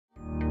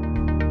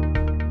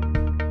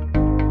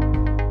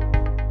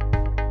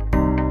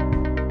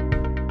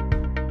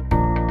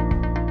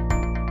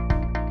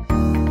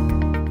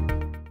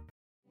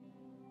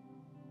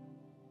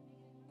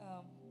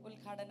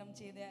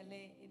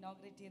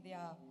Inaugurate ചെയ്ത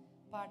ആ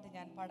പാട്ട്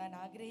ഞാൻ പാടാൻ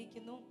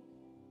ആഗ്രഹിക്കുന്നു.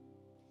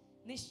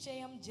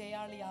 നിശ്ചയം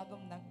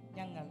ജയാളിയാകും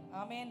ഞങ്ങൾ.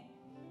 ആമേൻ.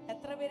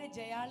 എത്ര പേര്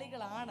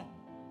ജയാളികളാണ്?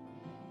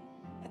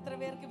 എത്ര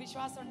പേർക്ക്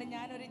വിശ്വാസമുണ്ട്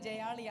ഞാനൊരു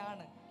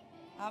ജയാളിയാണ്?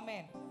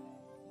 ആമേൻ.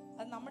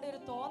 അത് നമ്മുടെ ഒരു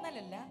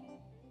തോന്നലല്ല,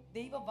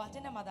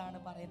 ദൈവവചനം അതാണ്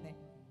പറയുന്നത്.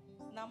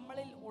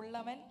 നമ്മളിൽ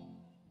ഉള്ളവൻ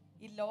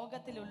ഈ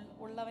ലോകത്തിൽ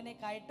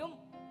ഉള്ളവനെക്കായിട്ടും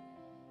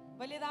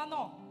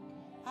വലുതാണോ?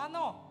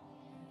 ആണോ?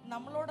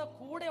 നമ്മളോട്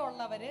കൂടെ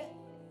ഉള്ളവര്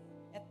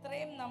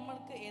എത്രയും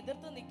നമ്മൾക്ക്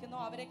എതിർത്ത് നിൽക്കുന്നോ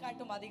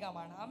അവരെക്കാട്ടും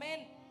അധികമാണ്. ആമേൻ.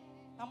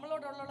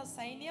 നമ്മളോടുള്ള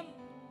സൈന്യം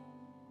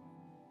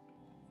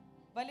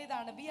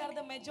വലുതാണ്. V are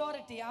the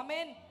majority.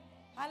 Amen.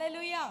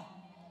 Hallelujah,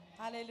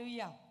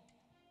 hallelujah.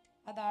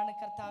 അതാണ്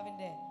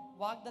കർത്താവിൻ്റെ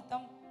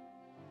വാഗ്ദത്തം.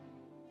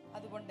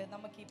 അതുകൊണ്ട്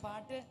നമുക്ക് ഈ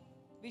പാട്ട്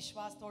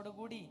വിശ്വാസത്തോടു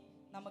കൂടി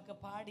നമുക്ക്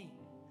പാടി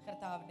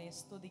കർത്താവിനെ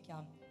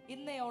സ്തുതിക്കാം.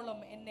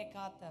 ഇന്നയോളം എന്നെ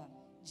കാത്ത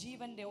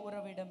ജീവന്റെ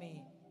ഉറവിടമേ,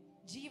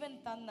 ജീവൻ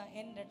തന്ന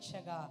എൻ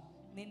രക്ഷക,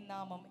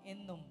 നിന്നാമം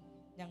എന്നും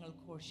ഞങ്ങൾ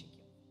ഘോഷിക്കും.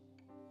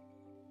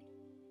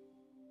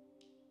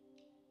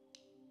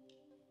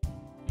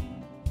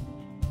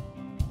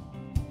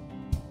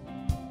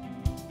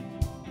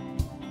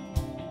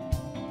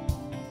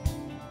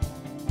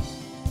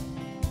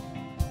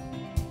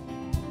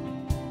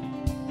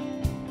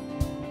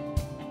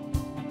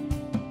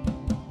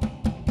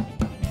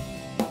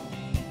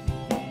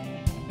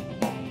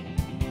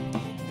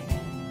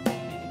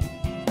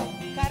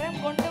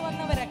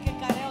 കൊണ്ടുവന്നവരൊക്കെ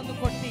കര ഒന്ന്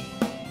കൊട്ടി,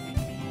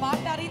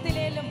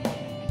 പാട്ടറിയത്തില്ലേലും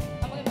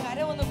നമുക്ക് കര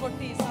ഒന്ന്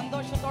കൊട്ടി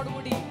സന്തോഷത്തോടു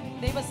കൂടി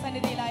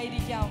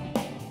ദൈവസന്നിധിയിലായിരിക്കാം.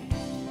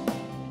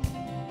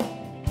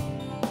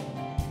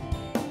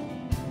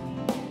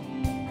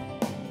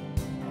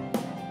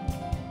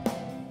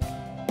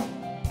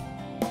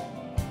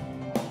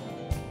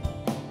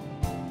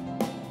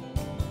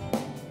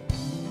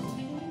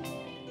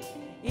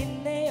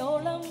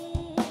 ഇന്നയോളം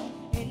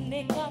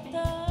എന്നെ കാത്ത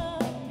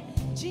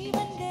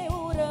ജീവന്റെ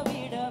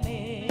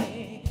ഉറവിടമേ,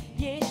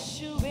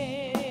 യേശുവേ,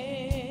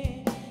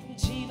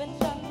 ജീവൻ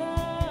തന്ന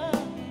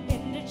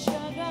എൻ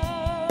രക്ഷക,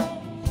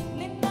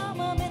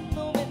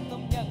 നിന്നാമമെന്നും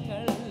എന്നും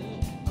ഞങ്ങൾ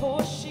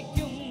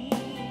ഘോഷിക്കും.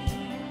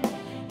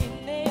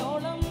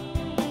 ഇന്നയോളം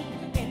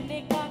എന്നെ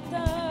കാത്ത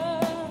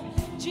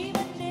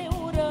ജീവന്റെ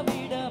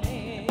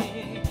ഉറവിടമേ,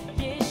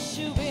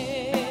 യേശുവേ,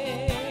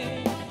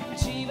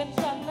 ജീവൻ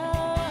തന്ന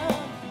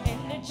എൻ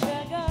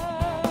രക്ഷക,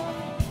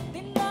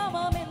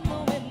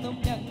 നിന്നാമമെന്നും എന്നും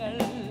ഞങ്ങൾ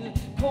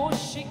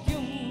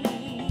ഘോഷിക്കും.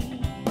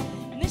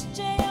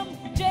 നിശ്ചയം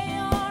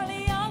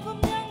ജയാളിയാകും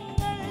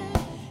ഞങ്ങൾ,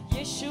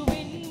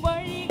 യേശുവിൻ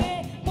വഴിയെ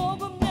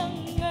പോകും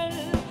ഞങ്ങൾ.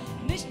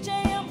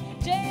 നിശ്ചയം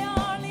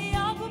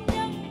ജയാളിയാകും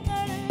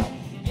ഞങ്ങൾ,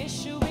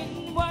 യേശുവിൻ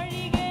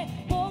വഴിയെ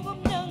പോകും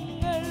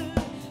ഞങ്ങൾ.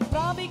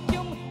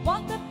 പ്രാപിക്കും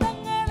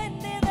വാഗ്ദത്തങ്ങൾ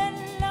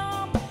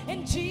എന്റേതെല്ലാം,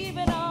 എൻ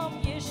ജീവനാം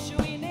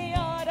യേശുവിനെ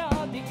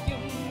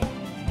ആരാധിക്കും.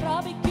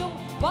 പ്രാപിക്കും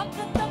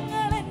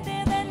വാഗ്ദത്തങ്ങൾ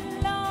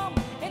എന്റേതെല്ലാം,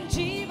 എൻ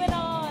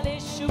ജീവനാൽ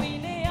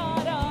യേശുവിനെ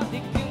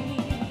ആരാധിക്കും.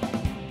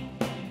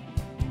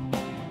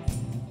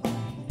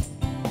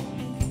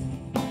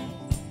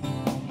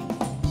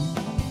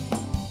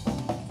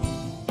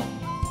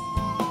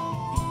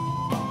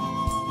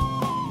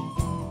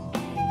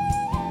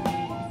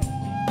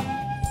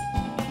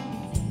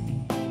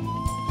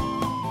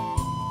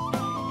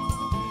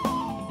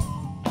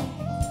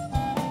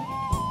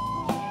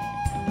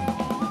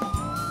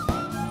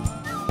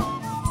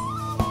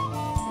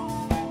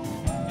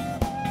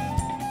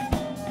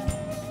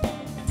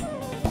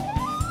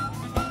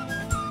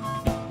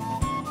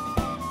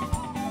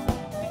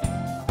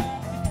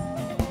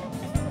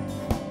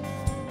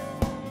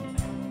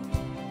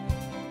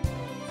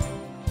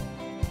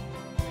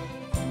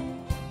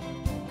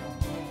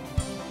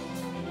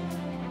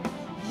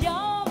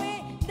 യാവേ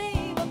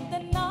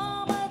ദൈവത്തിൻ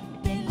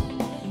നാമത്തിൽ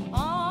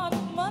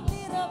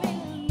ആത്മനിറവിൽ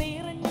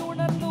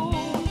നിറഞ്ഞുണർന്നു.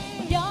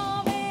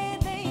 യാവേ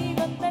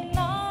ദൈവത്തിൻ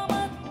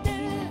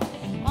നാമത്തിൽ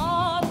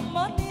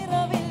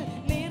ആത്മനിറവിൽ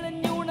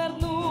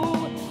നിറഞ്ഞുണർന്നു.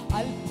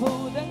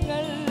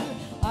 അത്ഭുതങ്ങൾ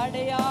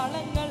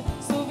അടയാളങ്ങൾ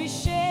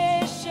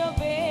സുവിശേഷ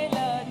വേല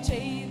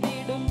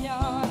ചെയ്തിടും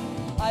ഞാൻ.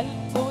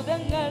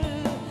 അത്ഭുതങ്ങൾ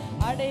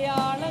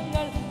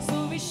അടയാളങ്ങൾ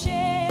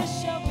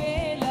സുവിശേഷ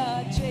വേല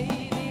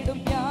ചെയ്തിടും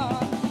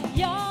ഞാൻ.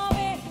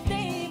 യാവേ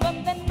ദൈവം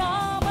തൻ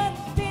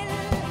നാമത്തിൽ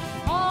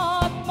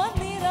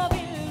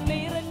ആത്മനിറവിൽ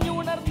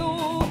നിറഞ്ഞുണർന്നു.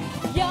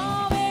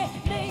 യാവേ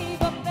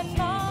ദൈവം തൻ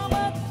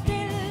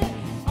നാമത്തിൽ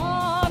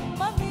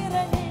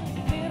ആത്മനിറവിൽ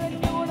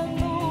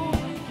നിറഞ്ഞുണർന്നു.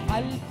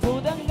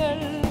 അത്ഭുതങ്ങൾ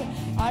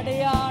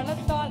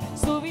അടയാളത്താൽ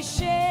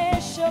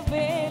സുവിശേഷ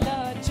വേല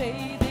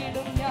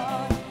ചെയ്തിടും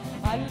ഞാൻ.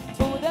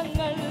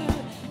 അത്ഭുതങ്ങൾ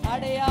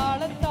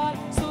അടയാളത്താൽ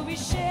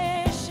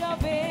സുവിശേഷ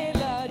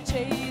വേല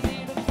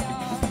ചെയ്തിടും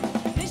ഞാൻ.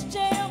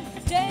 നിശ്ചയം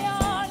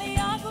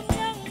ജയാളിയാകും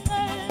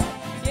ഞങ്ങൾ,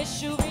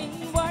 യേശുവിൻ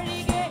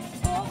വഴിയെ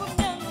പോകും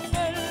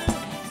ഞങ്ങൾ.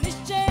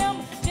 നിശ്ചയം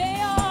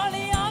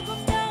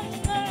ജയാളിയാകും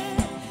ഞങ്ങൾ,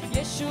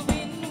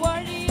 യേശുവിൻ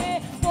വഴിയെ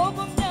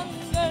പോകും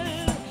ഞങ്ങൾ.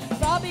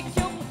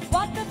 പ്രാപിക്കും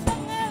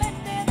വാഗ്ദത്തങ്ങൾ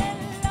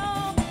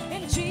എന്റേതെല്ലാം,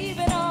 എൻ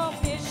ജീവനാം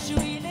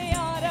യേശുവിനെ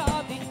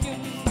ആരാധിക്കും.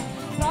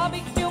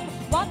 പ്രാപിക്കും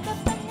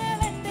വാഗ്ദത്തങ്ങൾ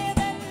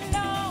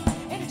എന്റേതെല്ലാം,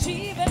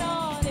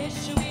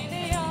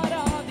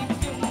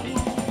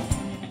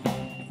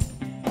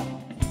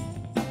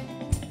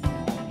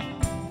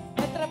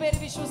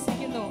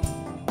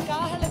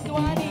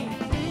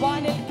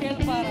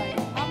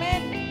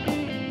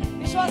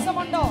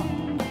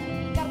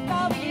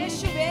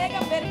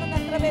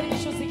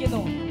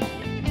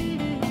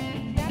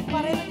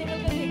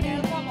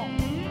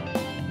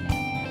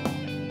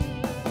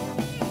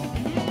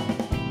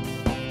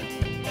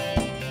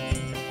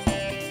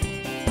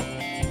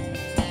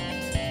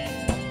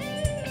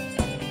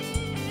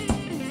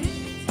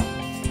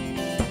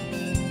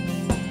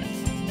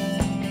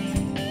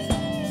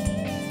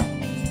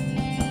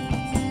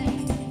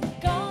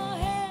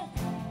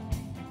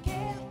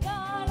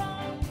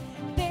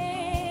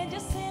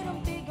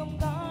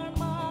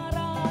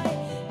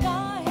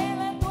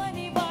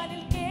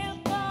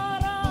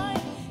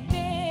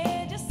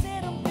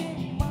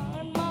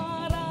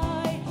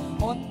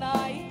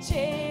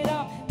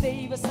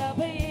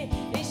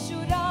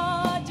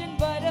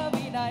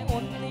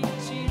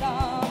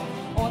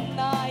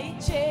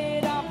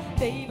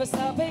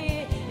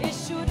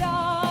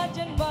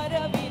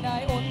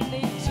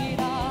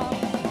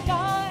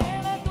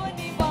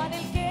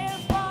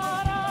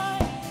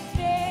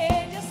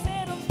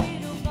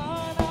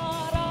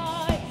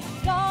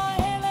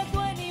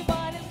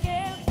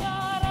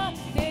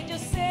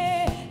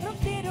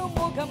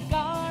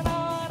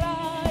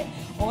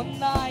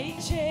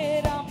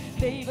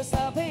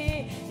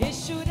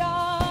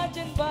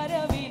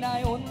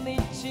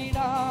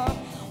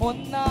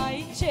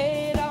 ഒന്നായി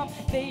ചേരാം.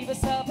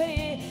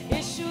 ദൈവസഭയെ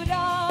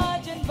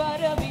യേശുരാജൻ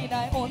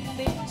വരവിനായി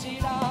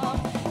ഒന്നിച്ചിടാം.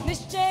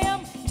 നിശ്ചയം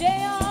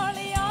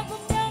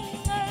ജയാളിയാകും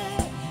ഞങ്ങൾ,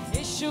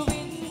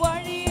 യേശുവിൻ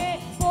വഴിയെ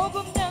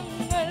പോകും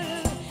ഞങ്ങൾ.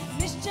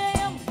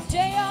 നിശ്ചയം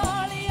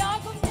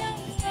ജയാളിയാകും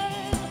ഞങ്ങൾ,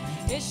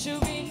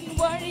 യേശുവിൻ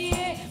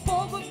വഴിയെ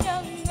പോകും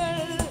ഞങ്ങൾ.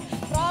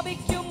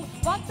 പ്രാപിക്കും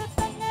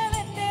വാഗ്ദത്തങ്ങൾ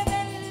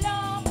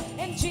എന്റേതെല്ലാം,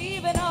 എൻ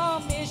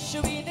ജീവനാം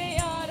യേശുവിനെ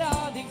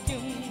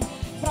ആരാധിക്കും.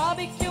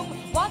 പ്രാപിക്കും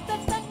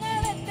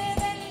വാഗ്ദത്തങ്ങൾ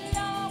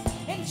എന്റേതെല്ലാം,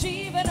 എൻ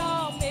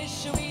ജീവനാം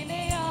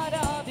യേശുവിനെ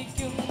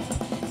ആരാധിക്കും.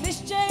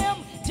 നിശ്ചയം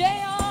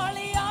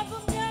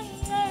ജയാളിയാകും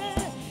ഞങ്ങൾ,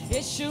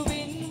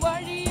 യേശുവിൻ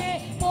വഴിയെ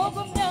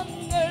പോകും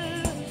ഞങ്ങൾ.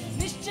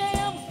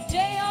 നിശ്ചയം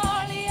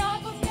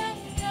ജയാളിയാകും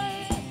ഞങ്ങൾ,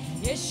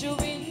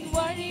 യേശുവിൻ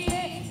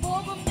വഴിയെ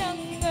പോകും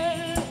ഞങ്ങൾ.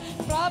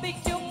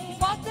 പ്രാപിക്കും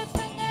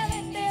വാഗ്ദത്തങ്ങൾ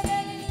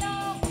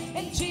എന്റേതെല്ലാം,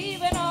 എൻ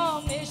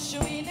ജീവനാം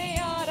യേശുവിനെ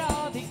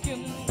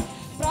ആരാധിക്കും.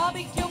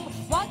 പ്രാപിക്കും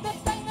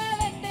വാഗ്ദത്തങ്ങൾ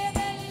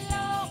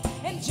എന്റേതെല്ലാം,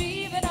 എൻ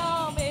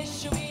ജീവനാം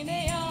യേശുവിനെ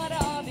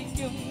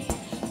ആരാധിക്കും.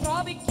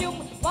 പ്രാപിക്കും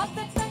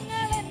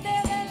വാഗ്ദത്തങ്ങൾ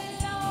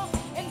എന്റേതെല്ലാം,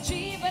 എൻ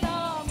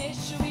ജീവനാം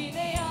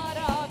യേശുവിനെ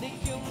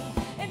ആരാധിക്കും.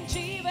 എൻ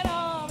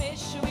ജീവനാം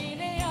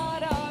യേശുവിനെ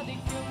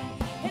ആരാധിക്കും.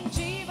 എൻ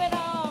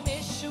ജീവനാം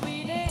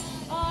യേശുവിനെ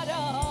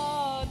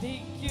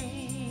ആരാധിക്കും.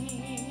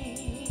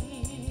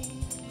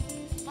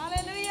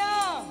 ഹല്ലേലൂയ,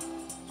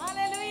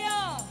 ഹല്ലേലൂയ,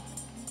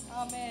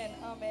 ആമേൻ,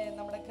 ആമേൻ.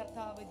 നമ്മുടെ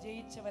കർത്താവ്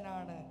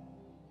ജയിച്ചവനാണ്.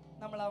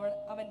 നമ്മൾ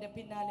അവന്റെ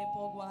പിന്നാലെ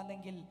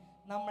പോകുവാണെങ്കിൽ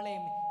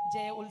നമ്മളെയും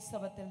ജയ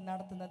ഉത്സവത്തിൽ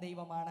നടത്തുന്ന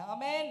ദൈവമാണ്.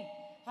 ആമേൻ,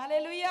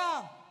 ഹല്ലേലൂയ,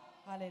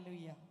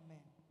 ഹല്ലേലൂയ,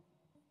 ആമേൻ.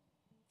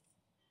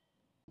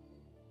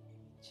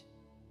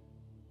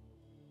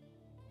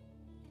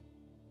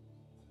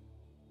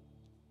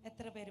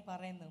 എത്ര പേര്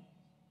പറയുന്നു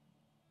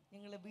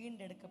നിങ്ങൾ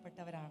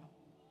വീണ്ടെടുക്കപ്പെട്ടവരാണ്?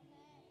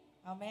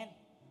 ആമേൻ.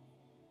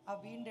 ആ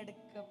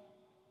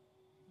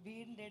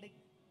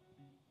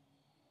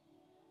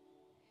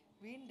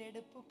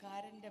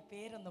വീണ്ടെടുപ്പുകാരന്റെ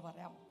പേരൊന്ന്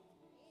പറയാമോ?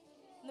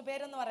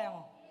 പേരൊന്ന്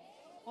പറയാമോ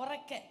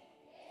ഉറക്കെ?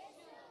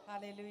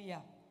 ഹല്ലേലൂയ.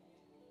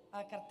 ആ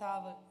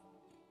കർത്താവ്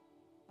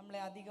നമ്മളെ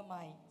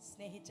അധികമായി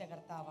സ്നേഹിച്ച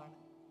കർത്താവാണ്.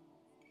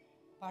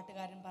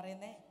 പാട്ടുകാരൻ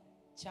പറയുന്നേ,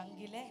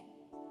 ചങ്കിലെ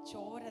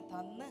ചോര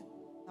തന്ന്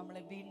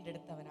നമ്മളെ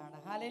വീണ്ടെടുത്തവനാണ്.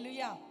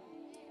 Hallelujah,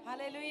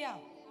 hallelujah,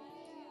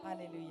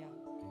 hallelujah.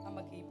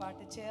 നമുക്ക് ഈ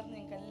പാട്ട് ചേർന്ന്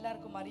നിങ്ങൾക്ക്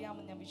എല്ലാവർക്കും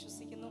അറിയാമെന്ന് ഞാൻ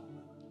വിശ്വസിക്കുന്നു.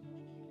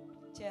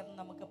 ചേർന്ന്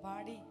നമുക്ക്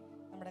പാടി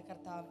നമ്മുടെ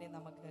കർത്താവിനെ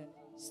നമുക്ക്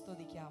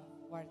സ്തുതിക്കാം,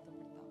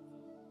 വാഴ്ത്തപ്പെടുത്താം.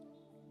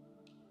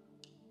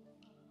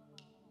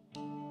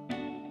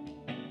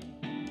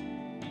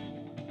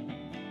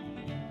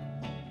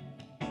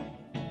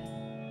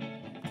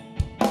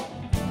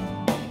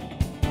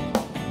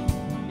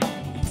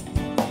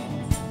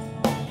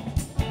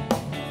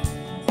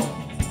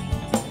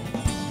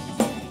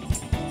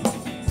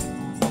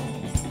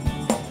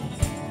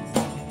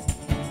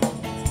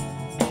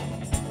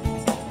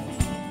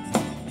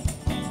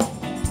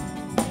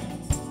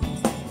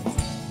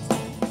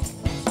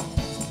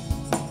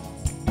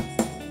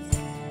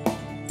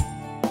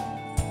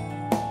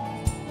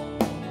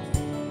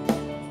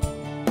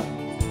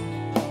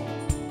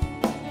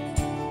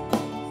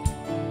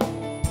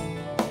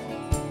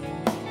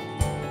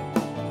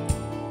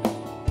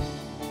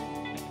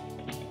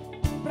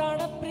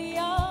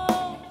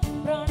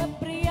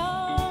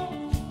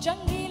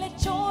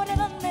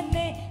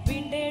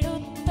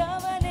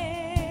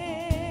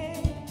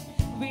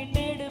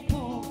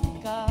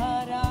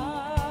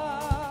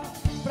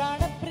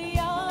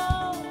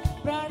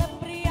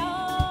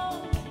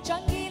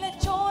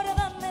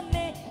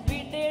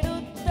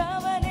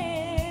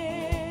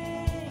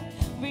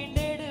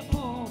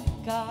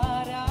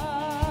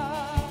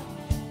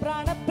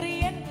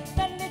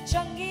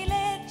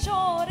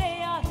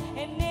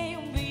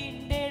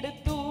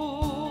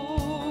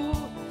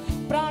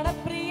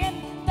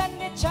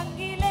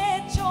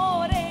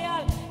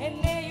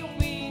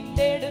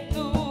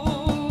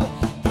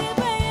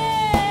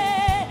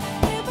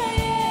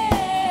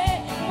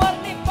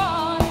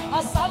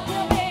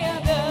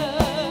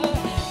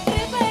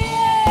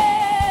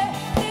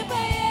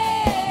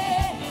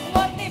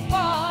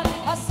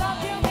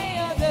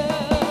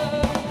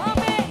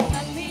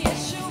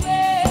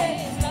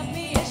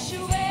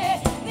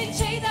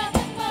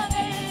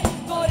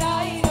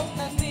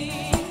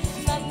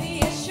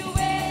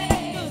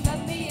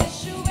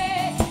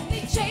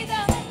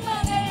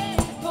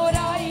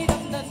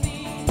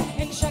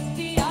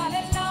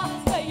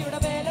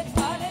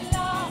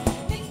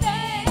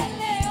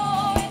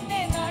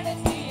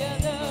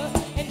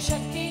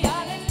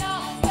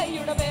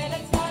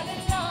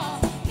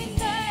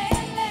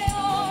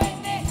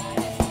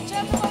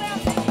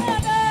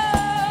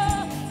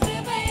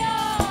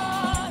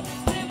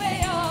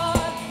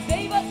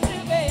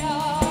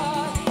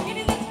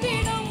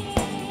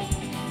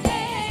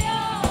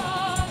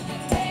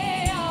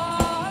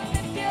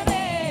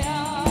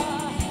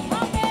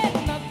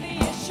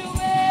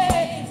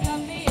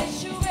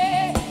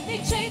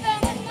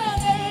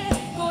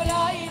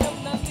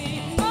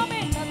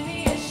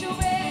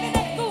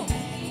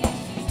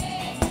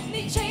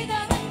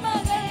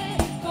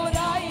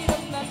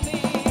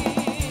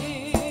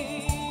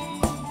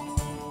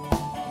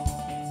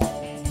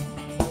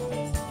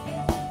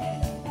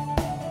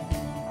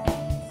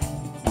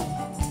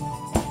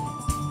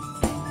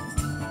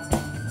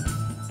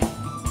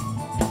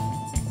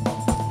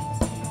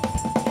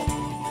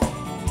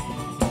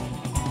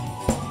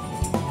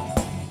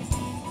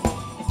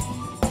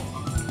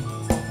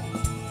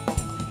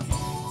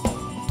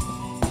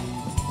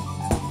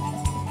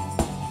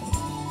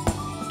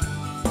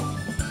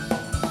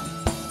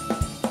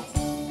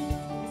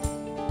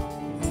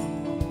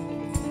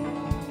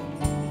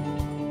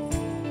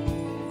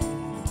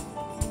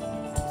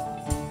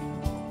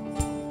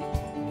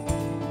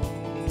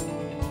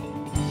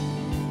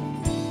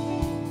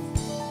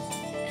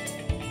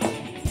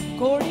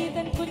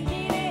 കോഴിതൻ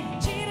കുഞ്ഞിനെ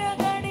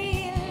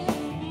ചിറകടിയിൽ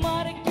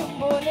മറയ്ക്കും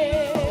പോലെ,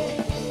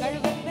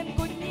 കഴുകൻ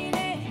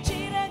കുഞ്ഞിനെ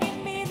ചിറകിൻ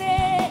മീതെ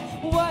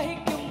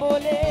വഹിക്കും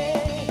പോലെ,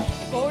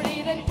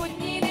 കോഴിതൻ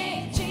കുഞ്ഞിനെ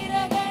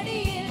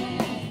ചിറകടിയിൽ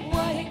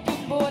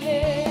വഹിക്കും പോലെ,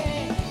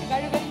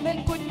 കഴുകൻ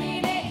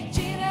കുഞ്ഞിനെ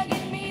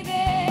ചിറകിൻ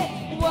മീതെ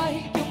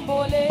വഹിക്കും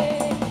പോലെ,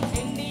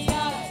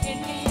 എണ്ണിയാൽ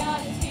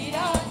എണ്ണിയാൽ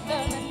തീരാത്ത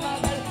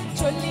നന്മകൾ,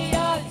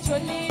 ചൊല്ലിയാൽ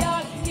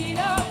ചൊല്ലിയാൽ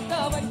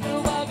തീരാത്തവൻ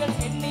കൃപകൾ,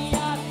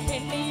 എണ്ണിയാൽ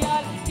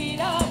എണ്ണിയാൽ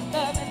തീരാത്ത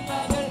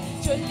നന്മകൾ,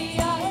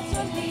 ചൊല്ലിയാൽ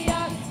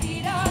ചൊല്ലിയാൽ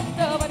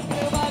തീരാത്തവൻ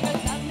കൃപകൾ.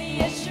 നന്ദി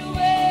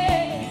യേശുവേ,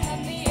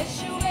 നന്ദി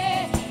യേശുവേ,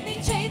 നീ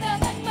ചെയ്ത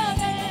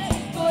നന്മകൾ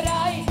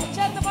കോരായി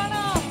ചേർന്ന്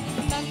പാടാം.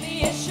 നന്ദി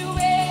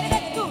യേശുവേ,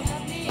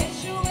 നന്ദി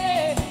യേശുവേ,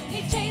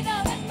 നീ ചെയ്ത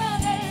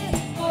നന്മകൾ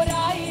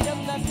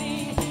കോരായിരം നന്ദി.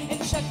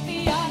 എൻ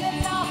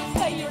ശക്തിയാലല്ല,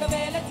 കൈയുടെ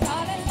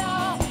വേലത്താലല്ല,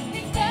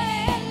 നിന്റെ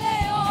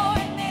അല്ലയോ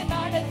എന്നെ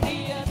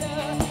നടത്തിയത്.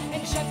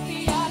 എൻ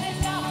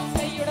ശക്തിയാലല്ല,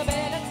 കൈയുടെ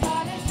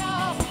വേലത്താലല്ല,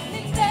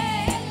 നിന്റെ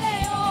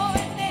അല്ലയോ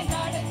എന്നെ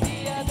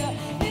നടത്തിയത്.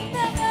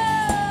 നിന്റെ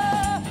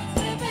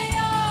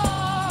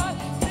കൃപയാൽ,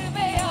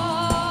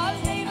 കൃപയാൽ,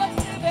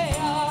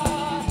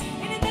 ദൈവകൃപയാൽ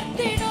ഇനി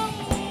നിർത്തിടും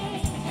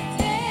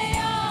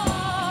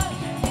ദയാൽ,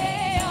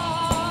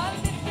 ദയാൽ,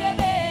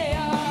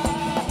 നിത്യദയാൽ.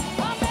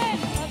 ആമേൻ.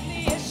 നന്ദി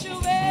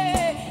യേശുവേ,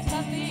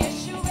 നന്ദി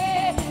യേശുവേ,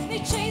 നീ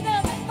ചെയ്ത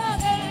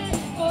നന്മകൾ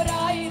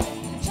കോരായിരം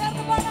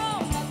ചേർന്ന്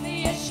പാടാം. നന്ദി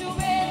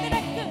യേശുവേ,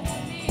 നിനക്ക്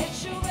നന്ദി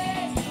യേശുവേ,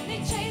 നീ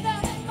ചെയ്ത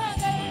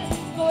നന്മകൾ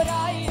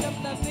കോരായിരം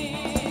നന്ദി.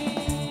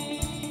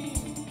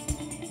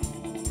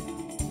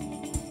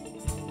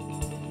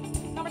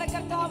 നമ്മുടെ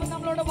കർത്താവ്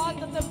നമ്മളോട്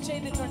വാഗ്ദത്തം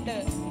ചെയ്തിട്ടുണ്ട്,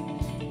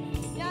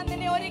 ഞാൻ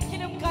നിന്നെ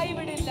ഒരിക്കലും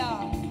കൈവിടില്ല,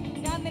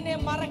 ഞാൻ നിന്നെ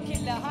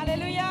മറക്കില്ല.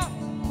 ഹല്ലേലൂയ.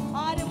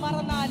 ആര്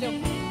മറന്നാലും,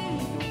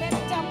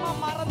 പെറ്റമ്മ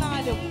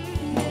മറന്നാലും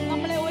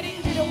നമ്മളെ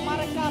ഒരിക്കലും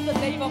മറക്കാത്ത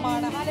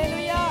ദൈവമാണ്.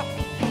 Hallelujah,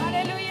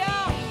 hallelujah.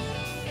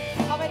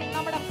 അവൻ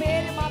നമ്മുടെ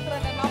പേര്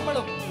മാത്രമല്ല,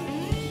 നമ്മളും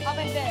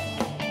അവന്റെ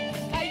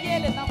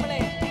കയ്യിൽ നമ്മളെ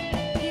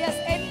he has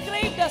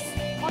engraved us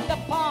on the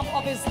palm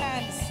of his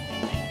hands.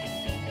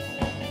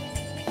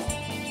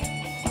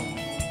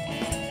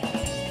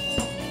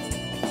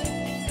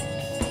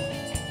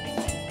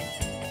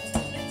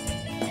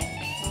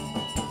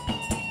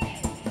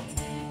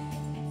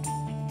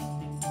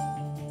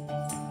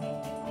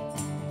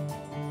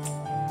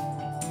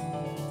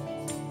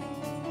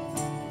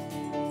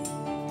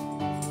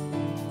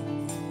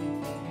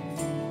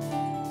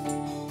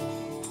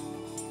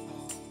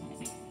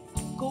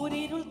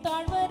 കൂരിരുൾ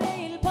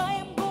താഴ്വരയിൽ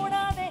ഭയം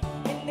കൂടാതെ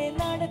എന്നെ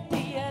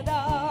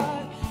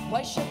നടത്തിയതാൽ,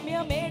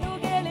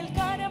 വൈഷമ്യമേടുകളിൽ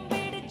കരം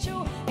പിടിച്ചു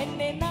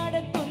എന്നെ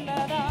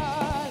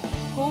നടത്തുന്നതാൽ,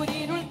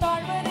 കൂരിരുൾ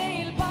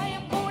താഴ്വരയിൽ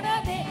ഭയം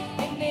കൂടാതെ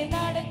എന്നെ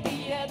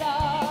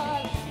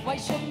നടത്തിയതാൽ,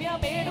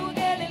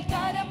 വൈഷമ്യമേടുകളിൽ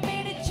കരം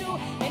പിടിച്ചു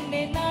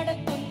എന്നെ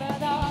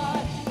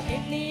നടത്തുന്നതാൽ,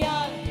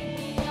 എണ്ണിയാൽ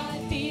എണ്ണിയാൽ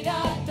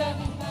തീരാത്ത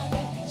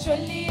നന്മകൾ,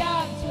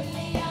 ചൊല്ലിയാൽ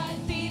ചൊല്ലിയാൽ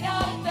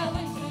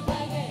തീരാത്തവൻ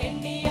കൃപകൾ,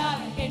 എണ്ണിയാൽ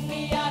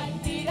എണ്ണിയാൽ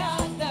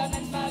തീരാത്ത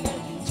നന്മകൾ,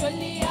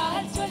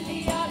 ചൊല്ലിയാൽ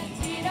ചൊല്ലിയാൽ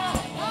തീരാ.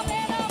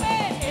 ആമേൻ,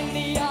 ആമേൻ.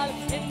 എണ്ണിയാൽ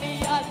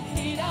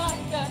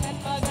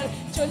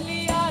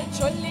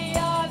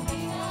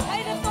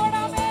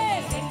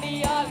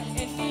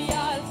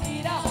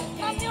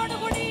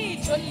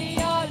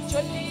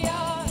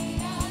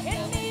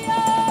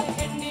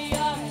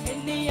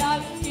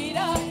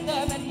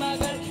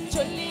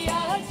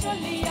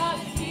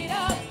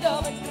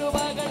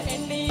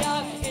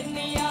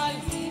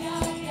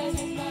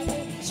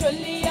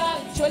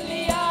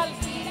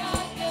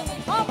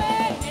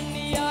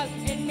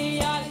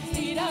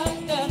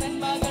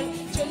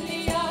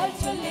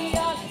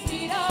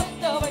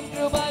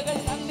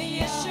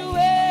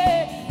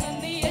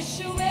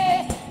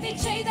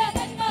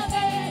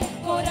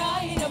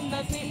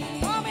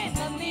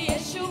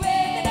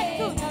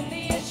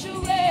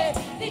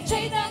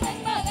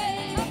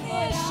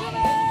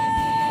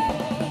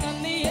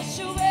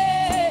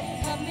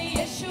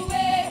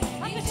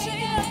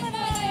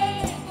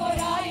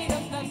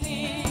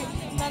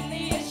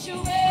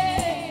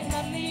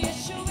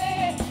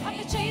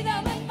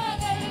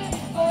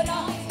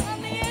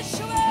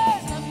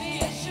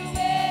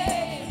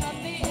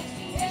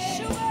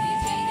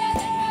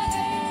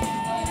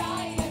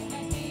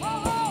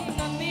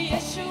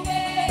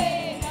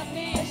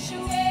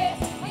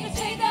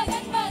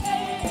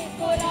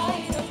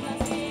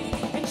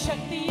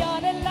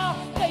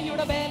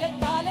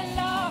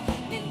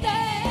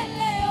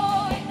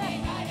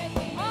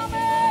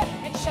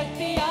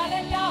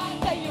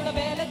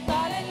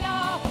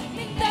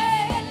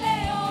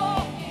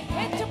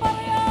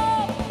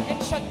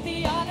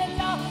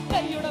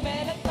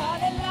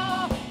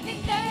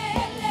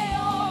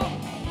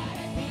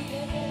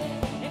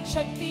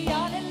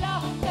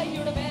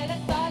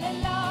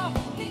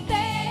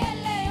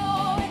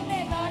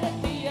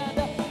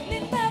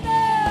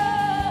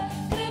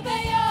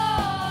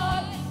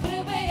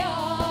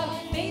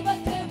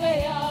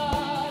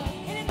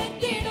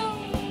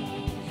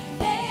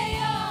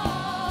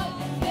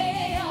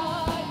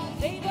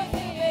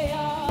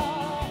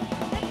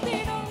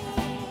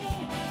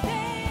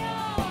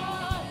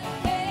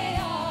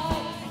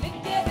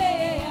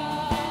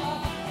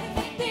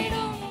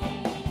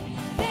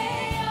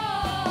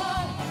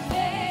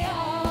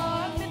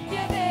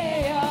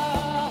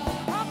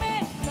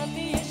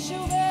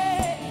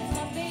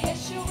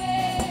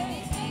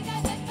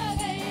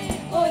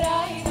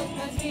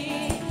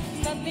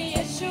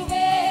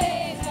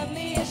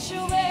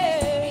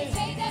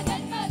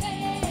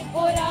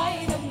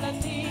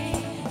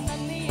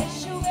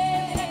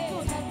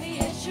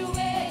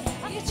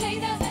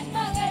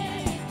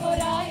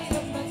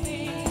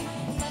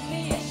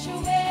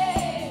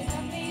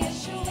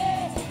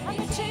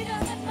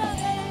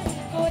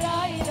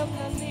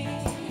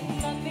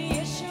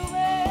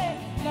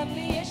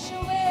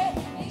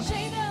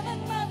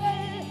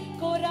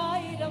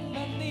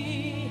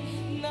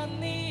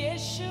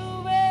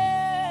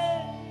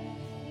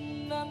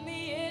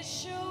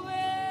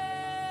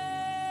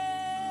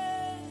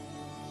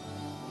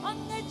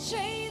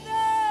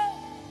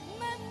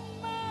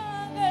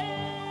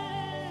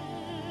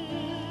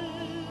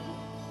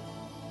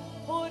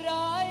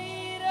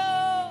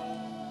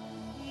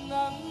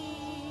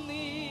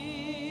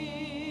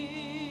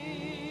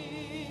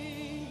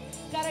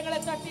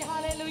തട്ടി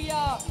ഹല്ലേലൂയ.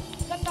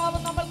 കർത്താവ്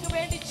നമ്മൾക്ക്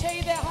വേണ്ടി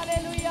ചെയ്ത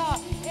hallelujah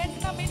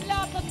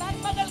എണ്ണമില്ലാത്ത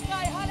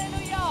നന്മകൾക്കായി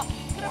hallelujah,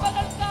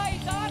 കൃപകൾക്കായി,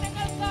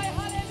 ദാനങ്ങൾക്കായി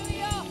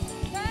hallelujah.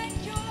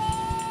 Thank you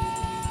Lord,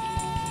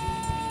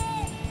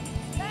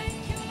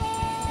 thank you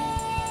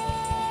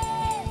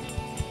Lord,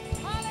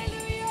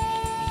 hallelujah.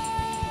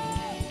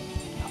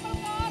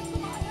 നമ്മൾക്ക്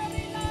ആർക്കും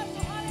അർഹതയില്ലാത്ത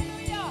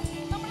ഹല്ലേലൂയ,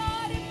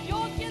 നമ്മളാരും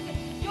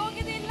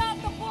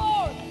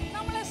യോഗ്യതയില്ലാത്തപ്പോൾ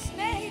നമ്മളെ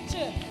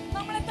സ്നേഹിച്ച്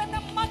നമ്മളെ തന്നെ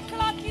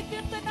മക്കളാക്കി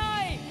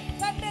തീർത്തനായി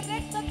തന്റെ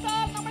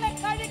രക്തത്താൽ നമ്മളെ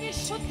കഴുകി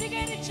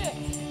ശുദ്ധീകരിച്ച്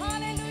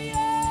ഹല്ലേലൂയ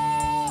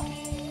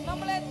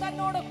നമ്മളെ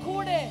തന്നോട്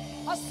കൂടെ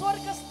ആ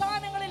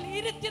സ്വർഗ്ഗസ്ഥാനങ്ങളിൽ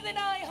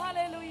ഇരുത്തിയതിനായി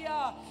ഹല്ലേലൂയ,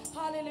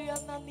 ഹല്ലേലൂയ.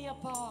 നന്ദി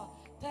അപ്പാ.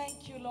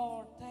 Thank you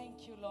Lord,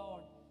 thank you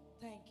Lord,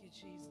 thank you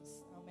Jesus.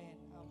 ആമേൻ,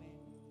 ആമേൻ.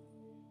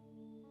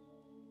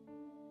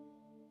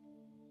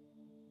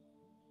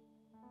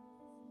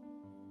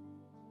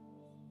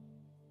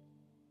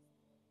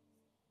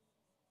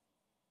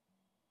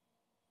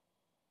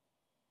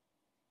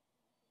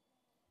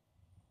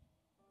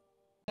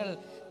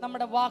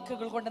 നമ്മുടെ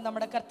വാക്കുകൾ കൊണ്ട്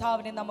നമ്മുടെ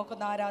കർത്താവിനെ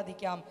നമുക്കൊന്ന്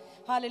ആരാധിക്കാം.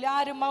 ഹല്ലേലൂയ.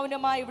 ആരും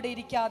മൗനമായി ഇവിടെ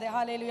ഇരിക്കാതെ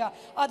ഹല്ലേലൂയ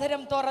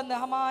അധരം തുറന്ന്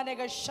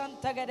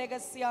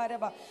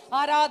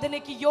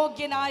ആരാധനയ്ക്ക്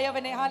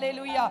യോഗ്യനായവനെ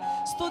ഹല്ലേലൂയ,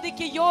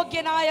 സ്തുതിക്ക്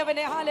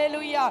യോഗ്യനായവനെ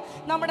ഹല്ലേലൂയ.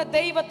 നമ്മുടെ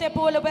ദൈവത്തെ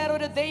പോലെ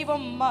വേറൊരു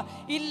ദൈവം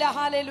ഇല്ല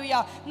ഹല്ലേലൂയ.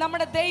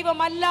 നമ്മുടെ ദൈവം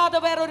അല്ലാതെ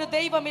വേറൊരു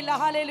ദൈവമില്ല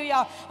ഹല്ലേലൂയ.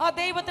 ആ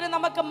ദൈവത്തിന്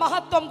നമുക്ക്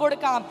മഹത്വം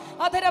കൊടുക്കാം.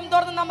 അധരം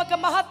തുറന്ന് നമുക്ക്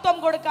മഹത്വം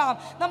കൊടുക്കാം.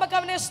 നമുക്ക്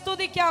അവനെ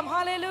സ്തുതിക്കാം.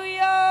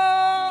 ഹല്ലേലൂയ.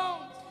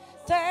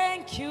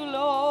 Thank you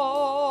Lord.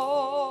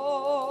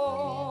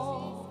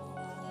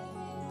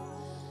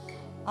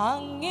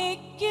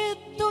 അങ്ങേക്ക്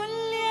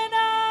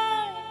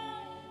തുല്യനായി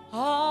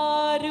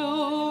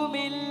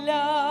ആരുമില്ല,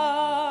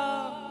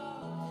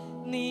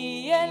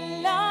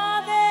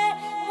 നീയല്ലാതെ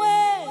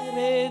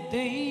വേറെ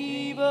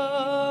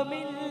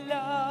ദൈവമില്ല.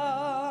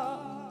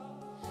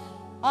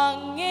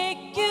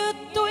 അങ്ങേക്ക്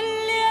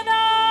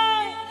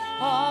തുല്യനായി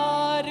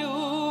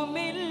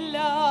ആരുമില്ല,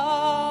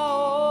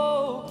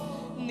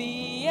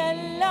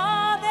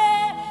 നീയല്ലാതെ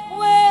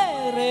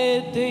വേറെ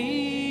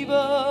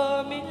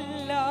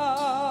ദൈവമില്ല.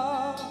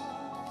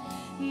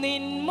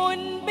 നിൻ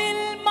മുൻപിൽ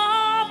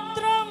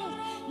മാത്രം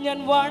ഞാൻ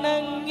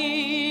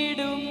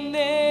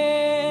വണങ്ങിയിടുന്നേ,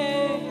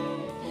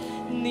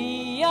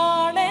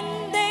 നീയാണെൻ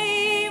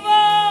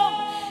ദൈവം,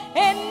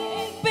 എൻ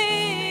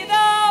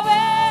പിതാവേ.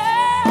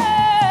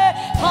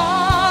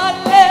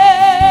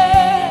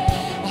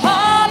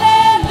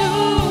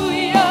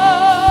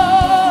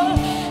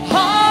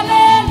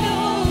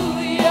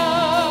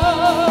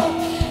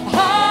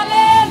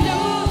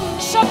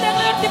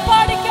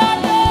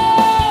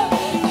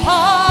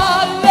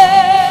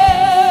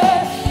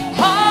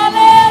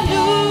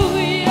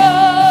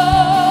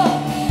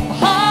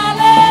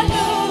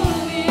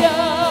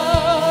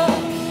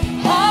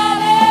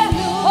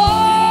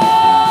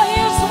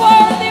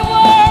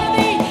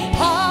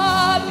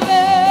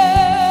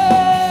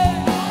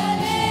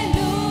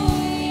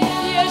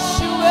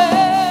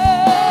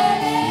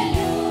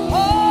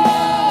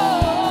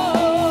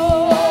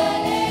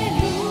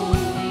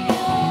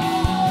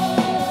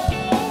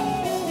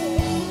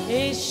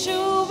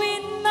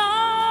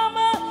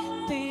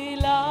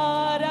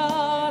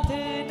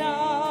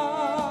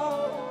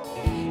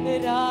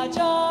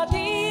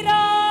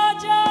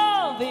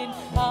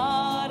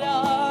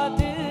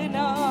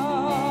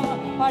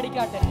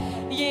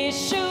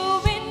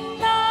 യേശുവിൻ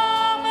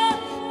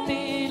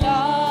നാമത്തിൽ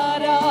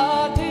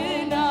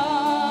ആരാധന,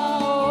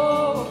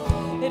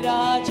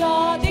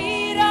 രാജാധിരാജാവിൻ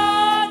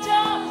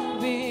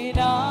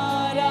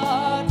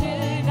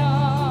ആരാധന.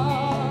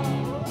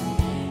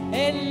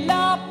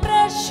 എല്ലാ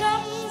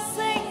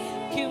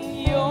പ്രശംസയ്ക്കും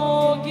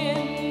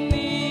യോഗ്യൻ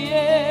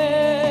നീയേ,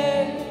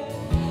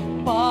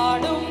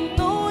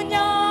 പാടുന്നു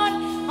ഞാൻ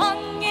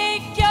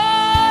അങ്ങേക്ക്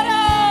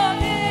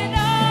ആരാധന.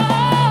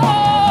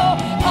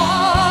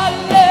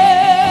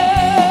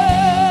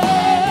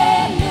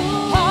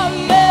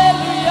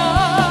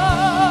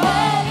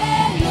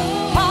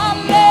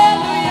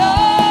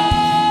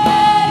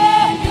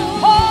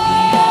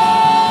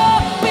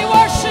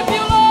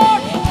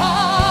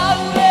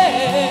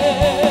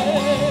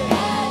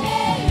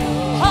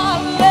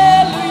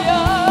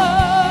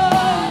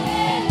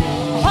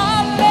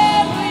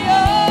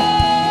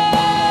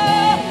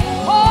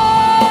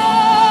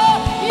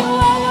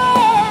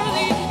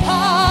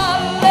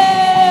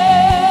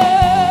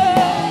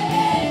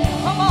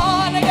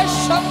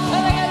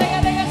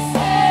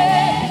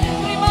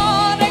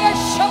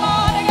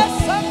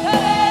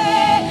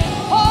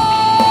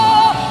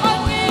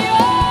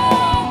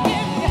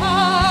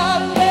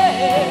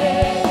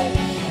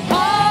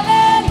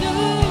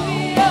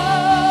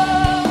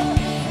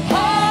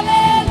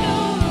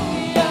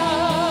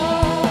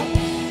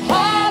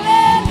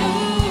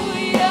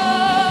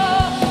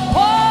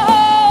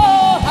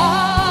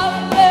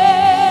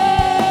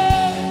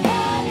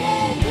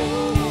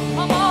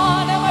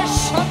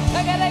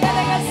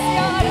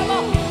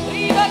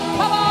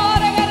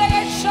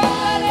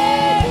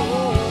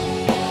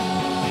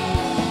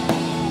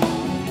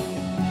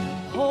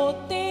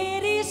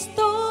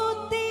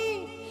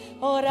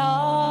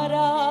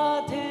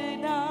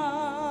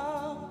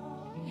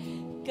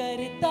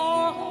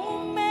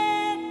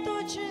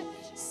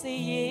 से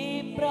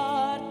ये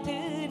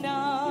प्रार्थना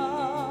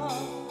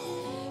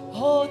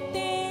हो,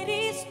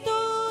 तेरी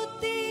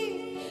स्तुति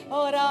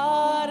और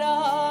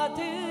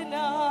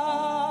आराधना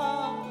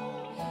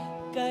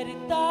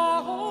करता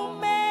हूँ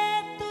मैं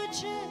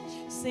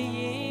तुझसे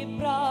ये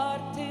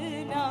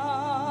प्रार्थना।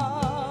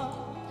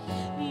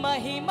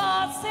 महिमा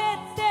से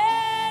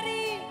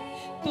तेरी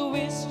तू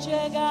इस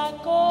जगह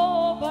को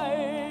भर,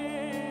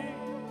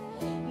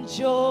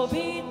 जो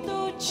भी तू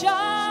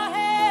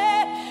चाहे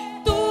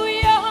तू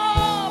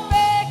यहाँ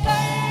पे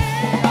कर।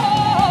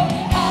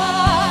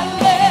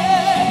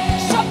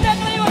 शब्द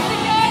नहीं होती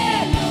है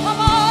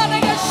हमारे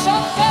ये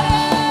शंकर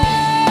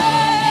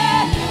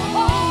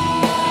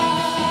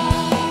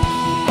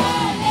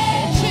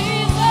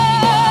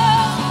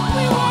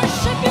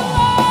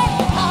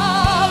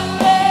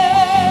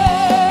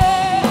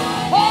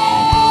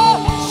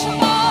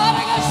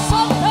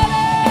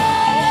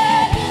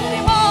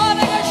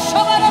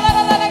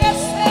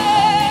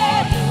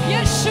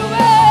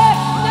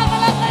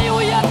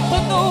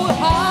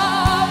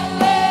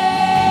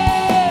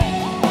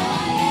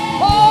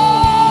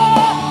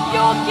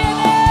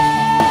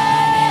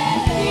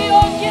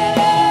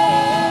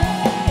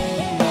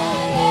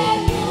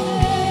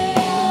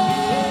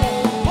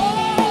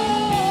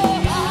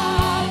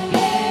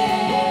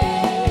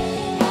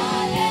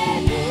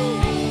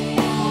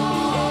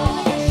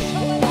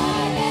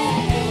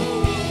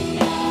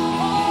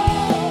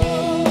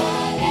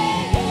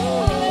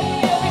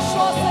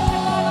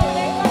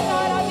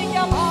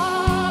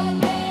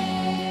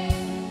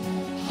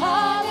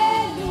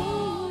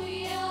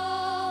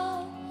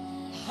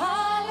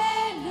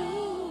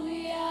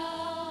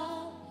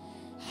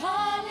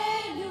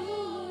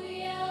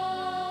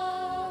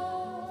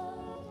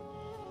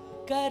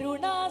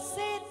करुणा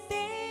से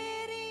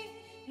तेरी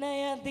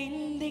नया दिन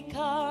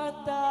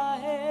दिखाता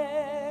है,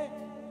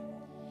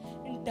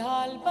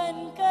 ढाल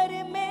बनकर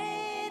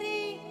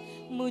मेरी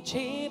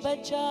मुझे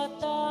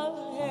बचाता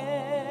है।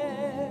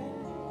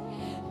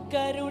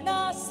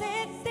 करुणा से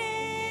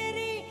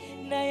तेरी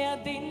नया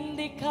दिन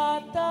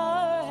दिखाता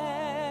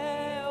है,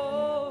 ओ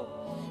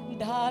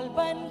ढाल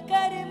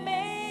बनकर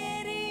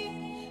मेरी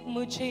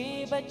मुझे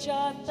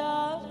बचाता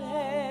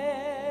है।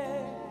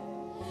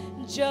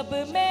 जब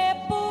मैं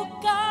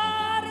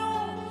पुकारूं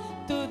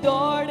तू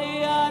दौड़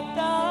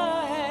आता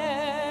है,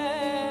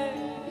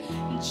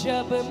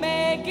 जब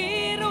मैं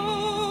गिरूं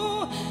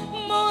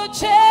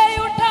मुझे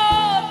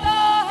उठाता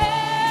है।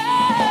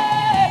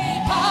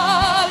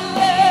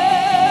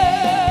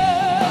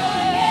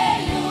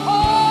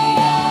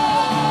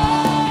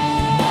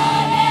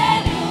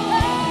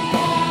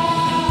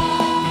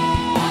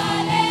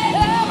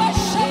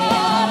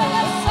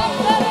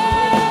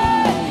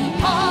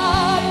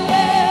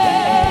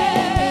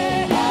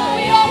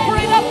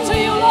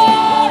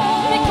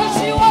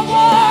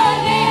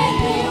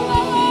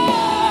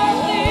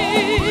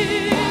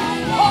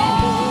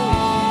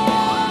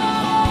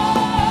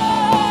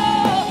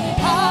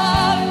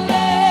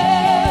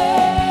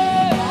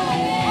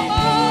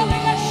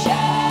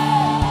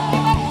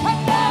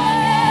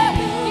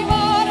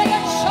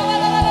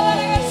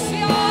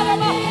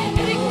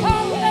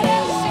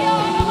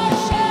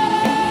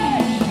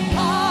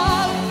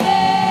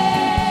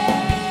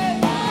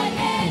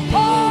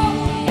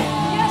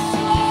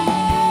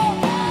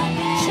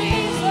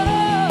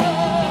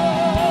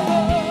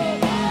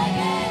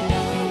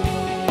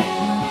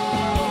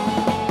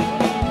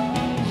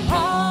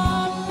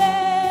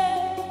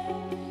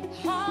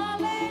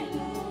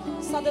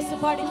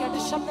 പാടിക്കാട്ട്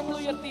ശബ്ദങ്ങൾ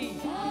ഉയർത്തി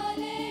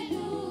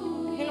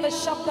നിങ്ങളുടെ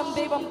ശബ്ദം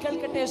ദൈവം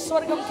കേൾക്കട്ടെ,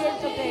 സ്വർഗം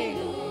കേൾക്കട്ടെ.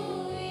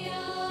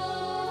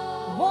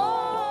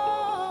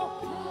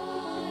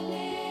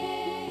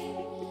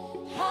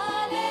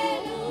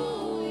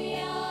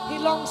 He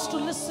longs to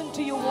listen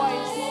to your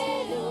voice.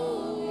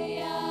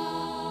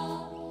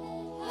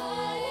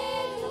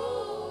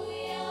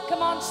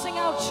 Come on, sing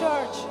out,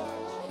 church.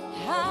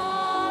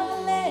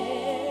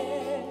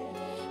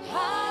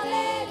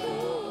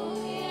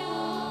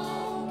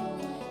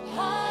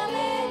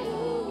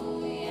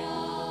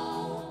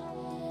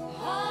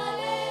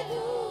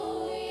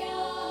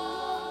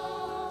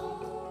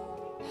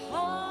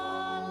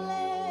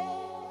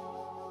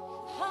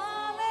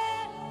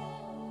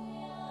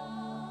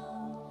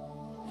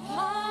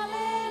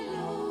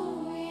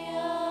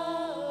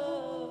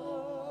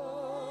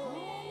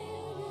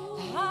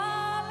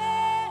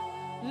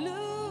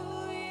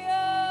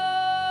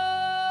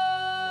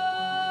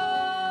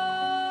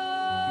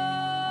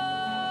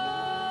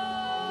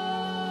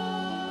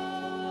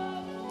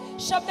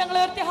 ശബ്ദങ്ങൾ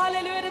ഉയർത്തി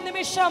ഹല്ലേലൂയ ഒരു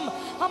നിമിഷം.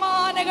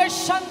 ഹമാനഗ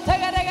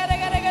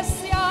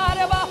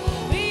ശന്തഗരഗരഗരഗസ്യാരവ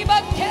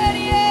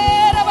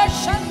വിബഖരിയേരവ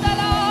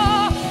ശന്തല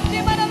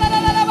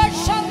ദിമനനനനവ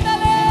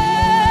ശന്തലേ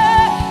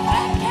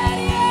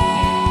രഖരിയേ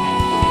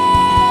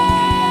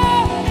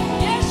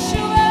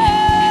യേശുവേ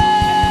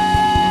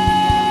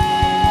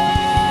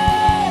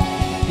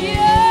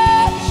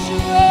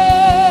യേശുവേ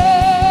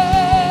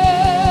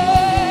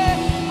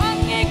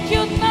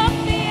അങ്ങേക്കു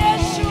നന്ദി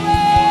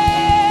യേശുവേ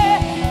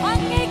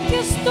അങ്ങേക്കു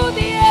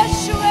സ്തുതി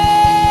യേശുവേ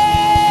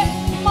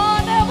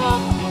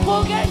മാനവം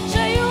പുകഴ്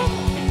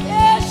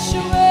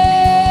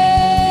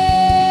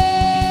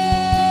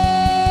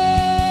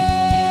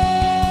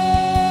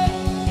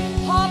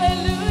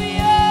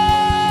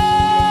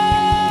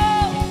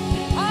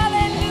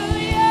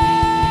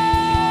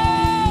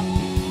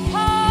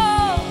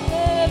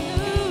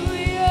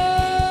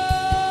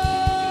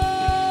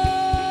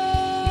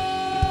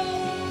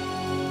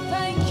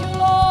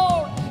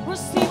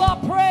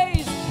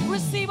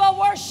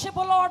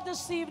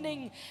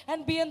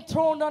and be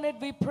enthroned on it,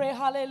 we pray.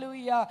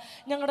 Hallelujah.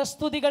 ഞങ്ങളുടെ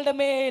സ്തുതികളുടെ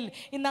മേൽ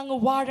ഇന്ന് അങ്ങ്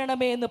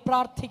വാഴണമേ എന്ന്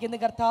പ്രാർത്ഥിക്കുന്നു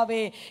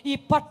കർത്താവേ. ഈ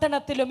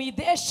പട്ടണത്തിലും ഈ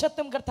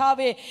ദേശത്തും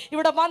കർത്താവേ,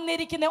 ഇവിടെ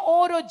വന്നിരിക്കുന്ന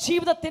ഓരോ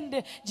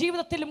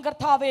ജീവിതത്തിലും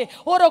കർത്താവേ,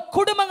 ഓരോ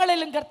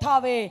കുടുംബങ്ങളിലും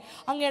കർത്താവേ,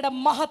 അങ്ങയുടെ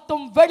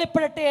മഹത്വം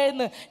വെളിപ്പെടട്ടെ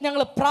എന്ന്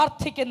ഞങ്ങൾ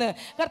പ്രാർത്ഥിക്കുന്നു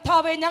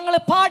കർത്താവേ. ഞങ്ങൾ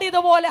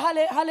പാടിയതുപോലെ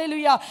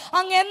ഹല്ലേലൂയ,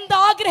 അങ്ങ്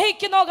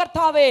എന്താഗ്രഹിക്കുന്നോ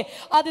കർത്താവേ,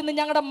 അതിന്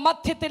ഞങ്ങളുടെ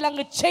മധ്യത്തിൽ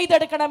അങ്ങ്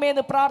ചെയ്തെടുക്കണമേ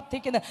എന്ന്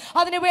പ്രാർത്ഥിക്കുന്നു.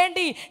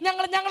 അതിനുവേണ്ടി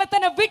ഞങ്ങളെ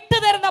തന്നെ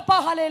വിട്ടുതരുന്നപ്പാ.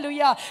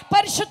 ഹല്ലേലൂയ.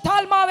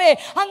 പരിശുദ്ധാത്മാവേ,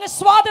 അങ്ങ്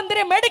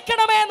സ്വാതന്ത്ര്യം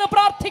എടുക്കണമേ എന്ന്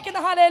പ്രാർത്ഥിക്കുന്നു.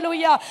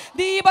 ഹല്ലേലൂയ.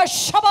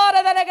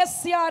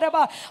 𝗙𝗢𝗡𝗪𝗓𝗪,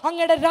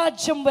 അങ്ങയുടെ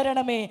രാജ്യം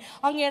വരണമേ.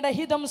 അങ്ങയുടെ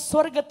ഹിതം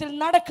സ്വർഗത്തിൽ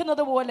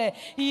നടക്കുന്നത് പോലെ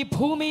ഈ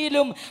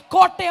ഭൂമിയിലും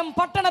കോട്ടയം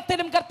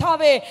പട്ടണത്തിലും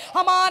കർത്താവേ,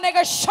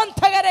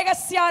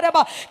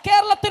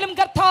 കേരളത്തിലും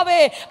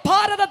കർത്താവേ,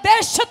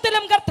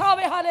 ഭാരതദേശത്തിലും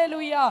കർത്താവേ,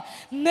 ഹല്ലേലൂയ,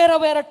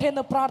 നിറവേറട്ടെ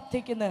എന്ന്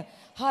പ്രാർത്ഥിക്കുന്നു.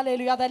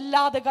 ഹല്ലേലൂയ.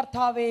 അതല്ലാതെ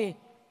കർത്താവേ,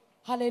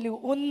 ഹല്ലേലൂയ,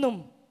 ഒന്നും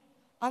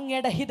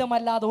അങ്ങയുടെ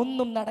ഹിതമല്ലാതെ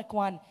ഒന്നും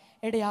നടക്കുവാൻ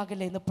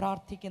ഇടയാകല്ലേ എന്ന്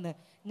പ്രാർത്ഥിക്കുന്നു.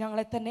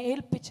 ഞങ്ങളെ തന്നെ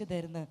ഏൽപ്പിച്ചു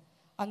തരുന്നു.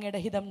 അങ്ങയുടെ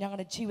ഹിതം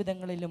ഞങ്ങളുടെ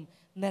ജീവിതങ്ങളിലും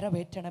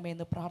നിറവേറ്റണമേ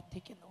എന്ന്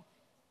പ്രാർത്ഥിക്കുന്നു.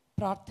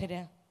 പ്രാർത്ഥന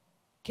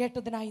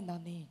കേട്ടതിനായി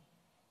നന്ദി.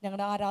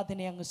 ഞങ്ങളുടെ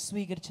ആരാധനയെ അങ്ങ്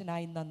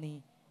സ്വീകരിച്ചതിനായി നന്ദി.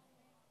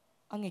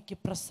 അങ്ങയ്ക്ക്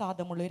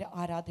പ്രസാദമുള്ളൊരു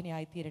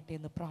ആരാധനയായി തീരട്ടെ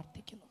എന്ന്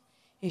പ്രാർത്ഥിക്കുന്നു.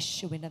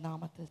 യേശുവിൻ്റെ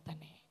നാമത്തിൽ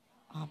തന്നെ.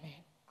 ആമേൻ.